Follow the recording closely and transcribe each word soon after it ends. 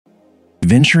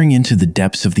Venturing into the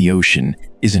depths of the ocean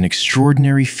is an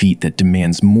extraordinary feat that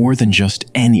demands more than just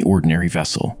any ordinary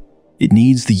vessel. It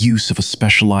needs the use of a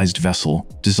specialized vessel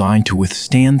designed to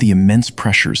withstand the immense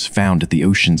pressures found at the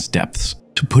ocean's depths.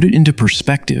 To put it into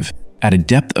perspective, at a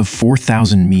depth of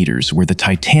 4,000 meters where the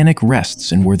Titanic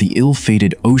rests and where the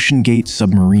ill-fated OceanGate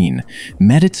submarine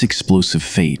met its explosive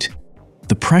fate,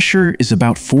 the pressure is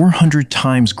about 400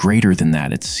 times greater than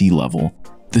that at sea level,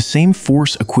 the same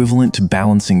force equivalent to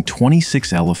balancing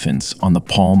 26 elephants on the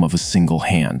palm of a single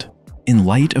hand. In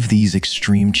light of these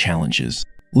extreme challenges,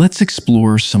 let's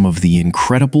explore some of the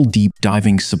incredible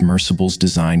deep-diving submersibles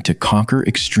designed to conquer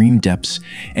extreme depths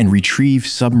and retrieve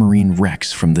submarine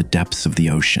wrecks from the depths of the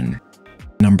ocean.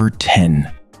 Number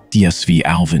 10. DSV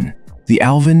Alvin. The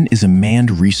Alvin is a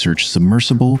manned research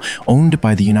submersible owned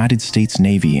by the United States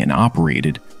Navy and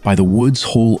operated by the Woods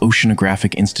Hole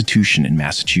Oceanographic Institution in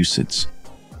Massachusetts.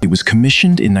 It was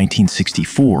commissioned in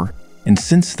 1964, and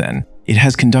since then, it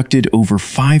has conducted over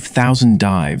 5,000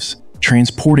 dives,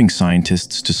 transporting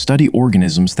scientists to study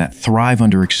organisms that thrive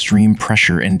under extreme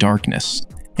pressure and darkness,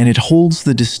 and it holds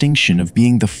the distinction of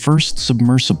being the first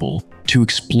submersible to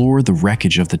explore the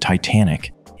wreckage of the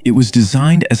Titanic. It was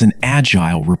designed as an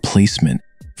agile replacement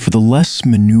for the less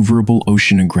maneuverable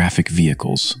oceanographic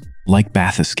vehicles, like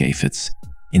bathyscaphes.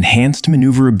 Enhanced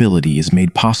maneuverability is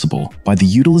made possible by the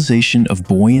utilization of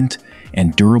buoyant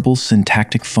and durable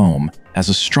syntactic foam as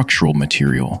a structural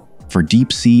material for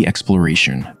deep-sea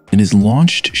exploration. It is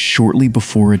launched shortly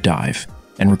before a dive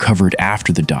and recovered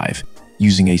after the dive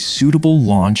using a suitable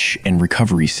launch and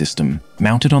recovery system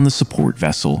mounted on the support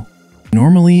vessel.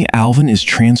 Normally, Alvin is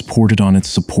transported on its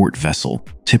support vessel,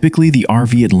 typically the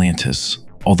RV Atlantis,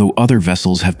 although other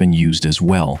vessels have been used as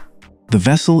well. The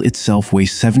vessel itself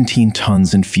weighs 17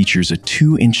 tons and features a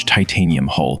 2-inch titanium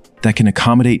hull that can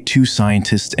accommodate 2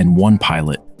 scientists and 1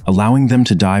 pilot, allowing them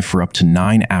to dive for up to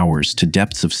 9 hours to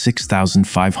depths of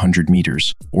 6,500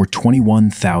 meters or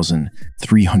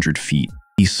 21,300 feet.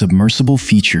 The submersible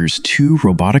features 2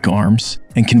 robotic arms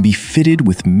and can be fitted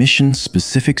with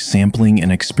mission-specific sampling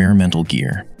and experimental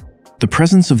gear. The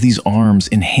presence of these arms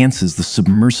enhances the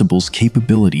submersible's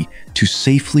capability to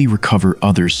safely recover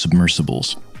other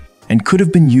submersibles, and could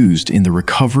have been used in the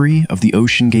recovery of the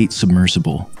OceanGate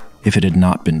submersible if it had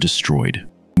not been destroyed.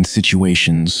 In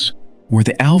situations where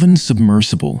the Alvin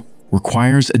submersible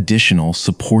requires additional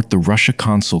support, the Russia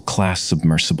Consul-class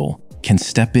submersible can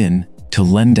step in to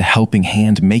lend a helping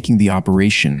hand, making the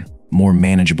operation more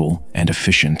manageable and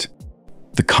efficient.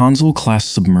 The Consul-class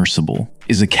submersible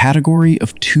is a category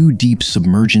of 2 deep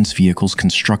submergence vehicles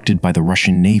constructed by the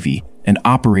Russian Navy and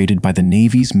operated by the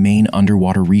Navy's main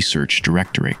underwater research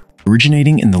directorate.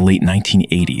 Originating in the late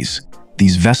 1980s,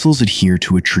 these vessels adhere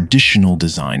to a traditional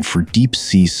design for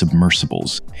deep-sea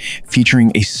submersibles,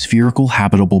 featuring a spherical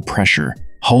habitable pressure,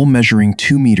 hull measuring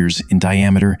 2 meters in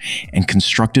diameter and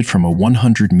constructed from a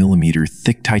 100mm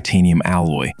thick titanium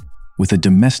alloy, with a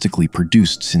domestically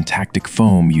produced syntactic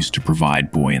foam used to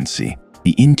provide buoyancy.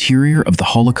 The interior of the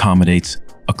hull accommodates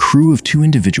a crew of 2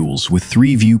 individuals with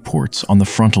 3 viewports on the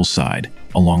frontal side,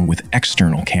 along with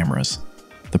external cameras.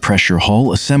 The pressure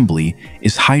hull assembly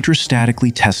is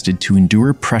hydrostatically tested to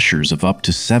endure pressures of up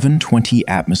to 720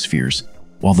 atmospheres,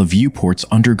 while the viewports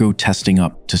undergo testing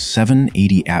up to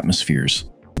 780 atmospheres.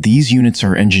 These units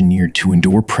are engineered to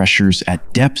endure pressures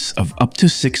at depths of up to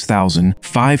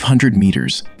 6,500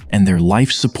 meters, and their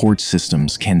life support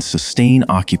systems can sustain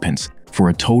occupants for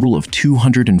a total of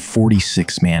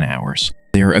 246 man-hours.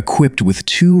 They are equipped with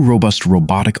 2 robust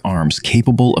robotic arms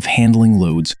capable of handling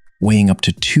loads weighing up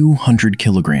to 200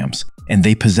 kilograms, and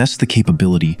they possess the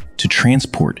capability to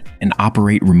transport and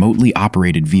operate remotely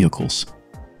operated vehicles.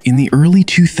 In the early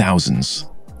 2000s,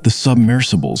 the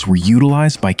submersibles were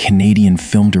utilized by Canadian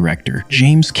film director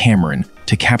James Cameron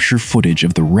to capture footage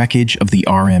of the wreckage of the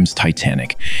RMS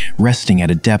Titanic, resting at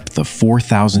a depth of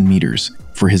 4,000 meters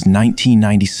for his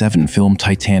 1997 film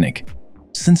Titanic.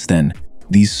 Since then,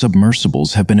 these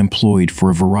submersibles have been employed for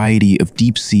a variety of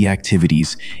deep-sea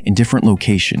activities in different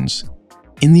locations.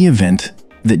 In the event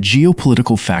that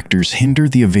geopolitical factors hinder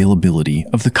the availability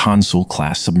of the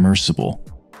Consul-class submersible,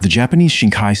 the Japanese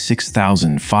Shinkai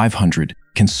 6500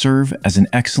 can serve as an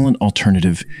excellent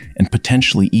alternative and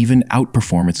potentially even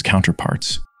outperform its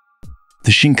counterparts.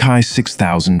 The Shinkai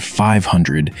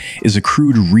 6500 is a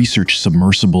crewed research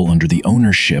submersible under the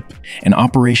ownership and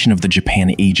operation of the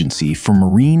Japan Agency for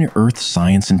Marine Earth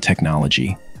Science and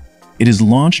Technology. It is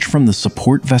launched from the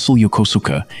support vessel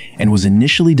Yokosuka and was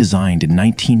initially designed in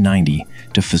 1990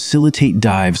 to facilitate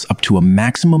dives up to a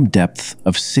maximum depth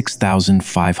of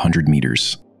 6,500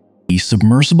 meters. The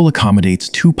submersible accommodates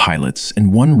 2 pilots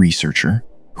and 1 researcher,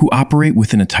 who operate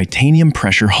within a titanium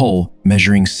pressure hull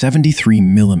measuring 73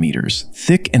 millimeters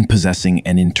thick and possessing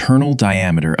an internal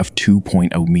diameter of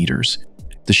 2.0 meters.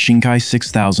 The Shinkai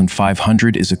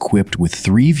 6500 is equipped with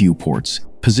 3 viewports,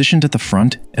 positioned at the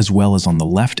front as well as on the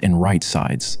left and right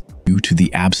sides. Due to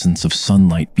the absence of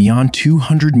sunlight beyond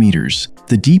 200 meters,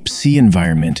 the deep sea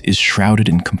environment is shrouded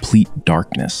in complete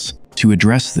darkness. To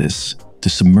address this, the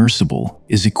submersible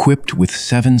is equipped with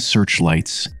 7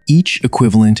 searchlights, each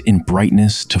equivalent in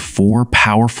brightness to 4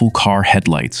 powerful car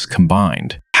headlights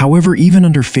combined. However, even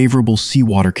under favorable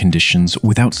seawater conditions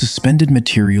without suspended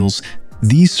materials,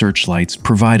 these searchlights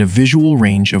provide a visual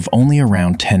range of only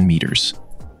around 10 meters.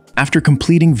 After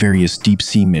completing various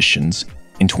deep-sea missions,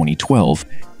 in 2012,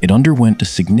 it underwent a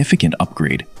significant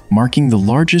upgrade, marking the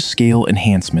largest scale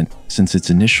enhancement since its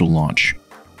initial launch.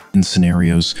 In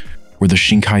scenarios where the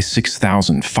Shinkai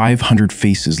 6500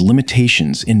 faces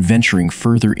limitations in venturing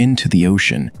further into the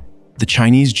ocean, the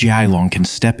Chinese Jialong can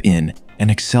step in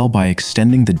and excel by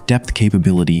extending the depth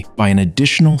capability by an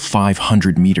additional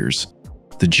 500 meters.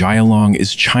 The Jialong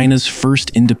is China's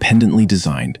first independently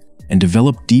designed and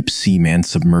developed deep-sea manned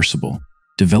submersible,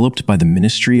 developed by the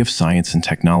Ministry of Science and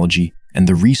Technology and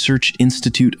the Research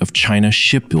Institute of China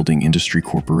Shipbuilding Industry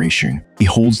Corporation. It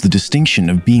holds the distinction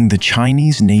of being the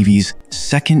Chinese Navy's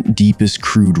second deepest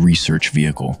crewed research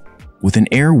vehicle, with an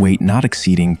air weight not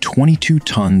exceeding 22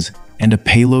 tons and a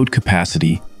payload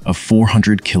capacity of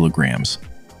 400 kilograms.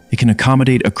 It can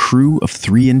accommodate a crew of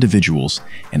 3 individuals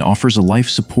and offers a life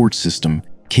support system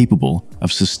capable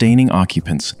of sustaining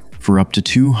occupants for up to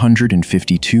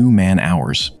 252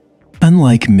 man-hours.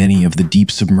 Unlike many of the deep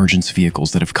submergence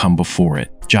vehicles that have come before it,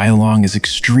 Jialong is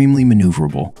extremely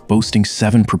maneuverable, boasting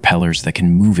 7 propellers that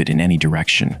can move it in any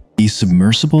direction. The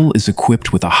submersible is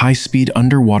equipped with a high-speed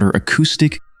underwater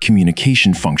acoustic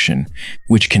communication function,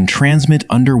 which can transmit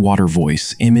underwater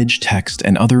voice, image, text,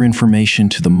 and other information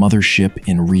to the mothership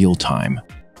in real time.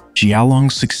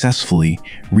 Jialong successfully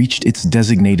reached its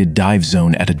designated dive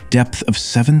zone at a depth of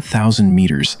 7,000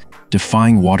 meters,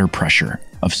 defying water pressure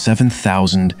of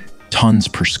 7,000 tons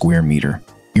per square meter.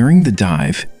 During the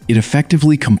dive, it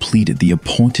effectively completed the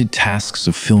appointed tasks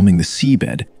of filming the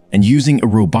seabed and using a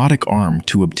robotic arm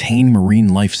to obtain marine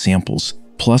life samples,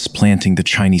 plus planting the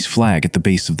Chinese flag at the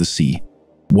base of the sea.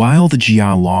 While the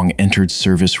Jialong entered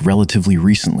service relatively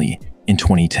recently, in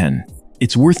 2010,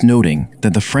 it's worth noting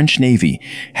that the French Navy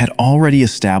had already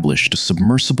established a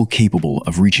submersible capable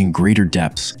of reaching greater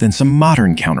depths than some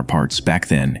modern counterparts back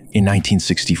then in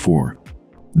 1964.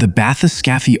 The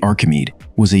Bathyscaphe Archimede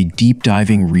was a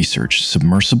deep-diving research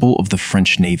submersible of the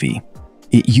French Navy.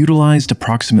 It utilized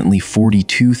approximately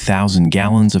 42,000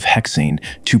 gallons of hexane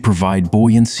to provide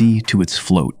buoyancy to its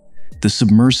float. The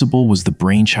submersible was the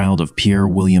brainchild of Pierre,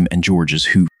 William, and Georges,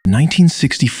 who, in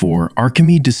 1964,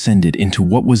 Archimede descended into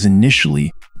what was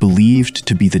initially believed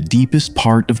to be the deepest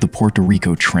part of the Puerto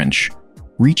Rico Trench,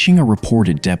 reaching a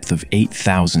reported depth of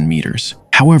 8,000 meters.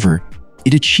 However,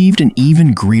 it achieved an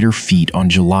even greater feat on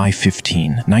July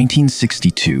 15,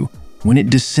 1962, when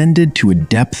it descended to a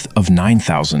depth of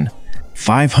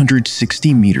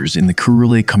 9,560 meters in the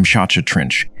Kurele-Kamchatka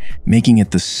Trench, making it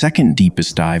the second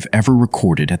deepest dive ever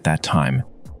recorded at that time.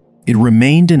 It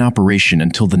remained in operation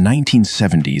until the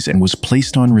 1970s and was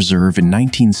placed on reserve in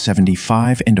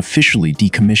 1975 and officially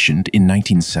decommissioned in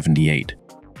 1978.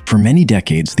 For many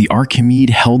decades, the Archimede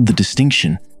held the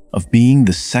distinction of being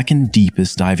the second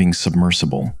deepest diving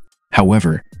submersible.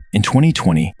 However, in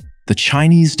 2020, the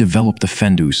Chinese developed the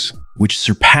Fendus, which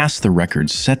surpassed the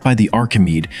records set by the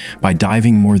Archimede by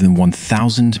diving more than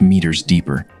 1,000 meters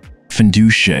deeper.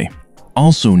 Fendushe,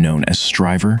 also known as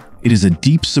Striver, it is a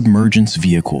deep submergence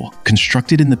vehicle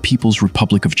constructed in the People's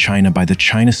Republic of China by the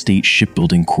China State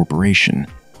Shipbuilding Corporation.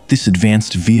 This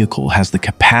advanced vehicle has the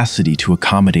capacity to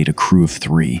accommodate a crew of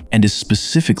 3 and is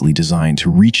specifically designed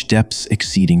to reach depths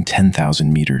exceeding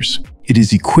 10,000 meters. It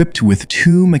is equipped with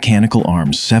 2 mechanical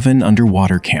arms, 7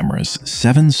 underwater cameras,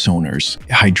 7 sonars,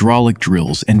 hydraulic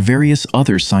drills, and various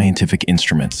other scientific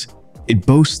instruments. It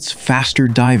boasts faster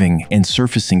diving and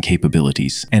surfacing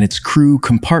capabilities, and its crew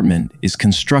compartment is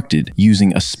constructed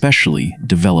using a specially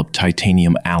developed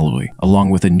titanium alloy, along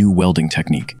with a new welding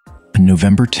technique. On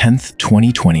November 10,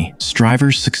 2020,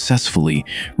 Striver successfully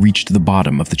reached the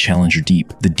bottom of the Challenger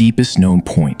Deep, the deepest known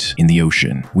point in the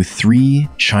ocean, with 3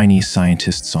 Chinese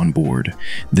scientists on board.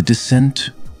 The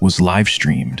descent was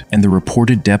live-streamed, and the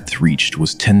reported depth reached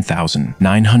was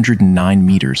 10,909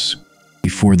 meters.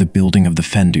 Before the building of the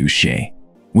Fendushe,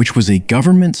 which was a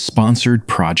government-sponsored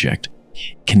project,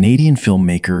 Canadian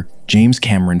filmmaker James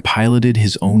Cameron piloted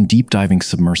his own deep-diving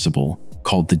submersible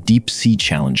called the Deepsea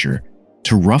Challenger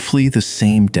to roughly the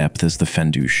same depth as the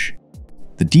Fendushe.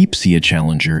 The Deepsea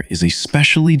Challenger is a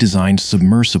specially designed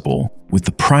submersible with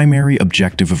the primary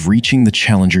objective of reaching the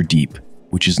Challenger Deep,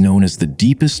 which is known as the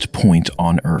deepest point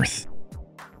on Earth.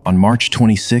 On March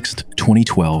 26,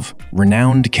 2012,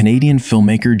 renowned Canadian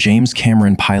filmmaker James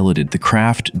Cameron piloted the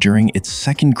craft during its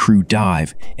second crew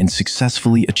dive and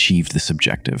successfully achieved this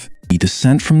objective. The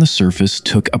descent from the surface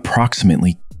took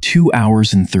approximately 2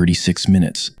 hours and 36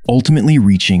 minutes, ultimately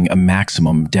reaching a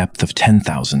maximum depth of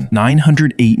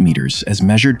 10,908 meters as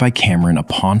measured by Cameron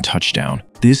upon touchdown.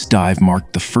 This dive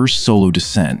marked the first solo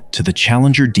descent to the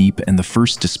Challenger Deep and the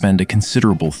first to spend a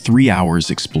considerable 3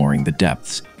 hours exploring the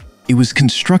depths. It was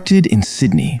constructed in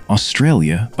Sydney,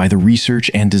 Australia by the research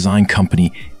and design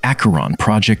company Acheron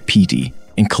Project PT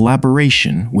in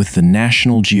collaboration with the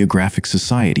National Geographic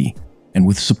Society and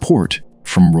with support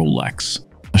from Rolex.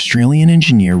 Australian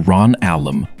engineer Ron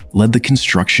Allum led the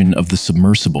construction of the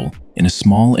submersible in a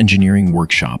small engineering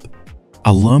workshop.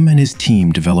 Allum and his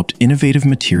team developed innovative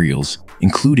materials,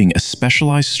 including a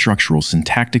specialized structural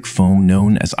syntactic foam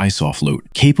known as Isofloat,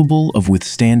 capable of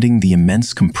withstanding the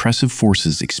immense compressive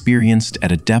forces experienced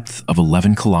at a depth of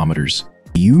 11 kilometers.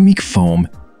 The unique foam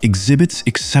exhibits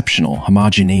exceptional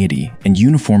homogeneity and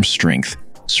uniform strength,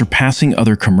 surpassing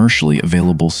other commercially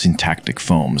available syntactic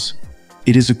foams.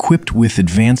 It is equipped with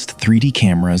advanced 3D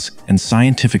cameras and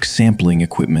scientific sampling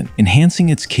equipment, enhancing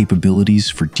its capabilities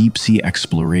for deep-sea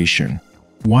exploration.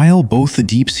 While both the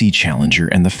Deepsea Challenger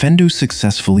and the Fendo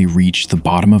successfully reached the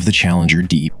bottom of the Challenger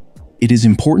Deep, it is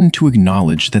important to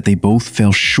acknowledge that they both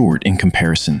fell short in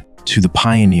comparison to the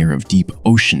pioneer of deep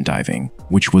ocean diving,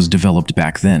 which was developed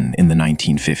back then in the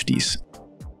 1950s.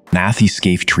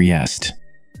 Bathyscaphe Trieste.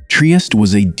 Trieste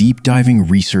was a deep-diving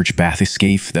research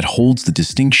bathyscaphe that holds the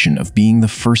distinction of being the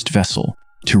first vessel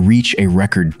to reach a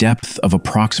record depth of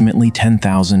approximately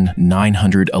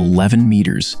 10,911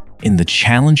 meters in the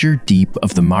Challenger Deep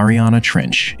of the Mariana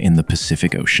Trench in the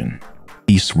Pacific Ocean.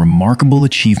 This remarkable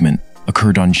achievement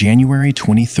occurred on January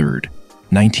 23,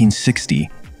 1960,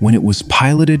 when it was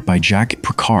piloted by Jacques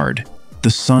Picard,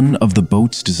 the son of the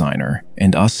boat's designer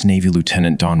and US Navy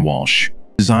Lieutenant Don Walsh.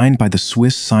 Designed by the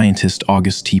Swiss scientist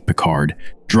Auguste T. Picard,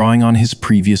 drawing on his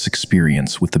previous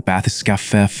experience with the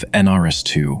Bathyscaphe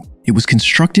NRS-2. It was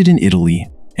constructed in Italy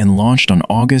and launched on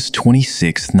August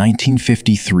 26,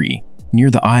 1953, near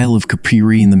the Isle of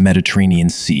Capri in the Mediterranean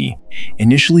Sea.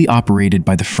 Initially operated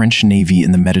by the French Navy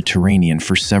in the Mediterranean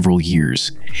for several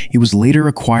years, it was later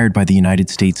acquired by the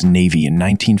United States Navy in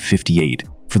 1958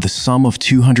 for the sum of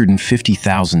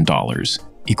 $250,000,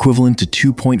 equivalent to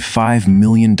 $2.5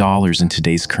 million in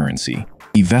today's currency.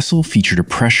 The vessel featured a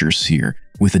pressure sear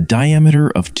with a diameter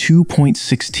of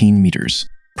 2.16 meters,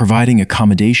 providing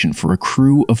accommodation for a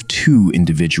crew of 2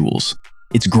 individuals.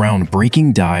 Its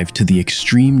groundbreaking dive to the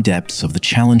extreme depths of the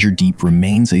Challenger Deep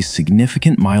remains a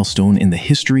significant milestone in the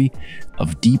history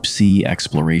of deep-sea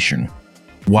exploration.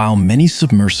 While many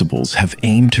submersibles have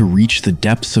aimed to reach the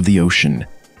depths of the ocean,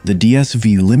 the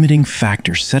DSV limiting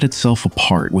factor set itself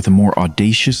apart with a more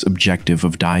audacious objective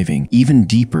of diving even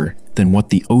deeper than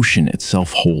what the ocean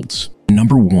itself holds.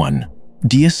 Number 1.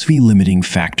 DSV limiting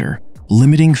factor.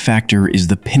 Limiting factor is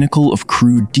the pinnacle of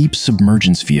crewed deep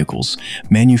submergence vehicles,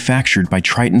 manufactured by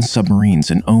Triton Submarines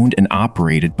and owned and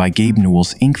operated by Gabe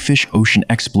Newell's Inkfish Ocean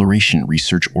Exploration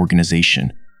Research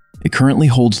Organization. It currently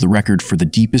holds the record for the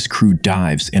deepest crewed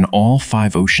dives in all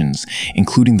 5 oceans,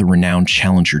 including the renowned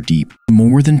Challenger Deep.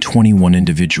 More than 21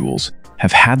 individuals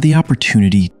have had the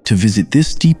opportunity to visit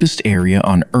this deepest area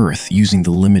on Earth using the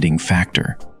limiting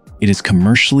factor. It is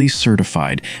commercially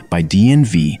certified by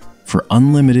DNV for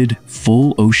unlimited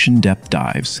full ocean depth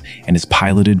dives and is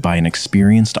piloted by an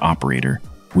experienced operator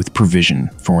with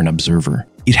provision for an observer.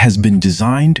 It has been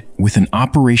designed with an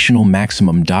operational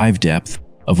maximum dive depth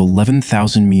of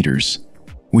 11,000 meters,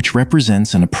 which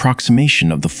represents an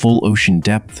approximation of the full ocean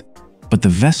depth, but the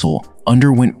vessel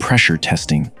underwent pressure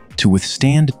testing to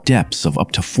withstand depths of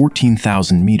up to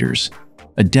 14,000 meters,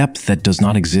 a depth that does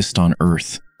not exist on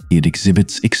Earth. It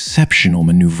exhibits exceptional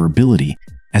maneuverability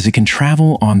as it can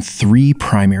travel on 3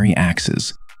 primary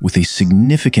axes with a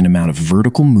significant amount of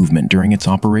vertical movement during its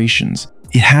operations.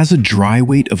 It has a dry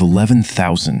weight of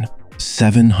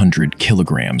 11,700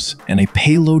 kilograms and a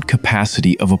payload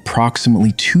capacity of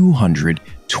approximately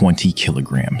 220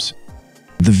 kilograms.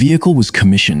 The vehicle was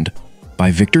commissioned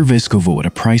by Victor Vescovo at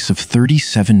a price of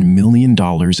 $37 million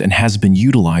and has been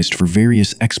utilized for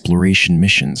various exploration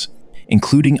missions,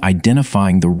 including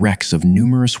identifying the wrecks of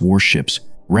numerous warships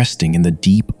resting in the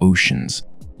deep oceans,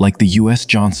 like the U.S.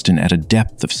 Johnston at a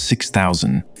depth of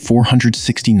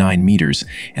 6,469 meters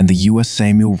and the U.S.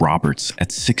 Samuel Roberts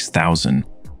at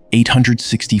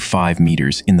 6,865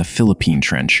 meters in the Philippine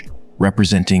Trench,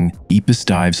 representing deepest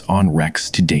dives on wrecks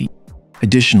to date.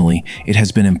 Additionally, it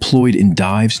has been employed in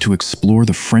dives to explore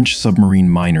the French submarine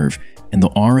Minerve and the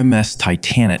RMS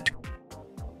Titanic.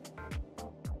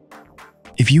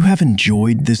 If you have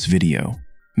enjoyed this video,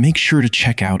 make sure to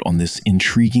check out on this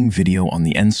intriguing video on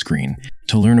the end screen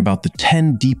to learn about the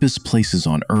 10 deepest places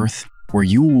on Earth, where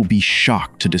you will be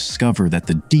shocked to discover that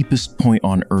the deepest point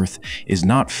on Earth is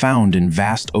not found in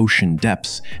vast ocean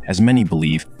depths, as many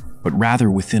believe, but rather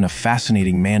within a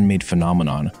fascinating man-made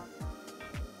phenomenon